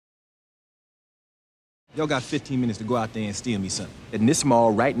Y'all got 15 minutes to go out there and steal me something. In this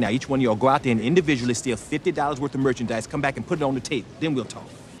mall right now, each one of y'all go out there and individually steal $50 worth of merchandise, come back and put it on the table. Then we'll talk.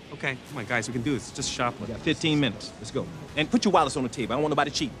 Okay, come on, guys, we can do this. Just shoplift. We got 15 minutes. Let's go. And put your wallets on the table. I don't want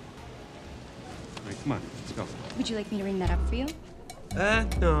nobody cheating. All right, come on, let's go. Would you like me to ring that up for you?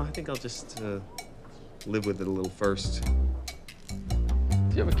 No, I think I'll just live with it a little first.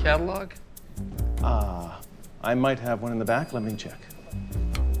 Do you have a catalog? I might have one in the back. Let me check.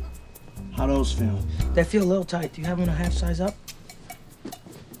 How those feel? They feel a little tight. Do you have them a half size up?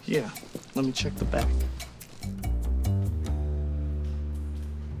 Yeah. Let me check the back.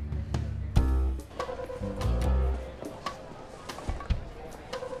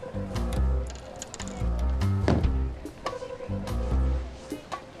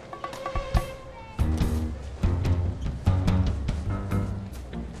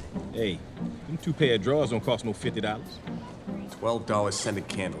 Hey, them 2 pair of drawers don't cost no $50. $12 scented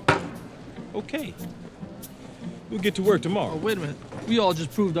candle. Okay. We'll get to work tomorrow. Oh, wait a minute. We all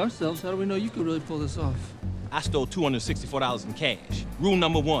just proved ourselves. How do we know you could really pull this off? I stole $264 in cash. Rule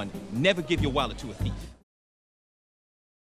number 1, never give your wallet to a thief.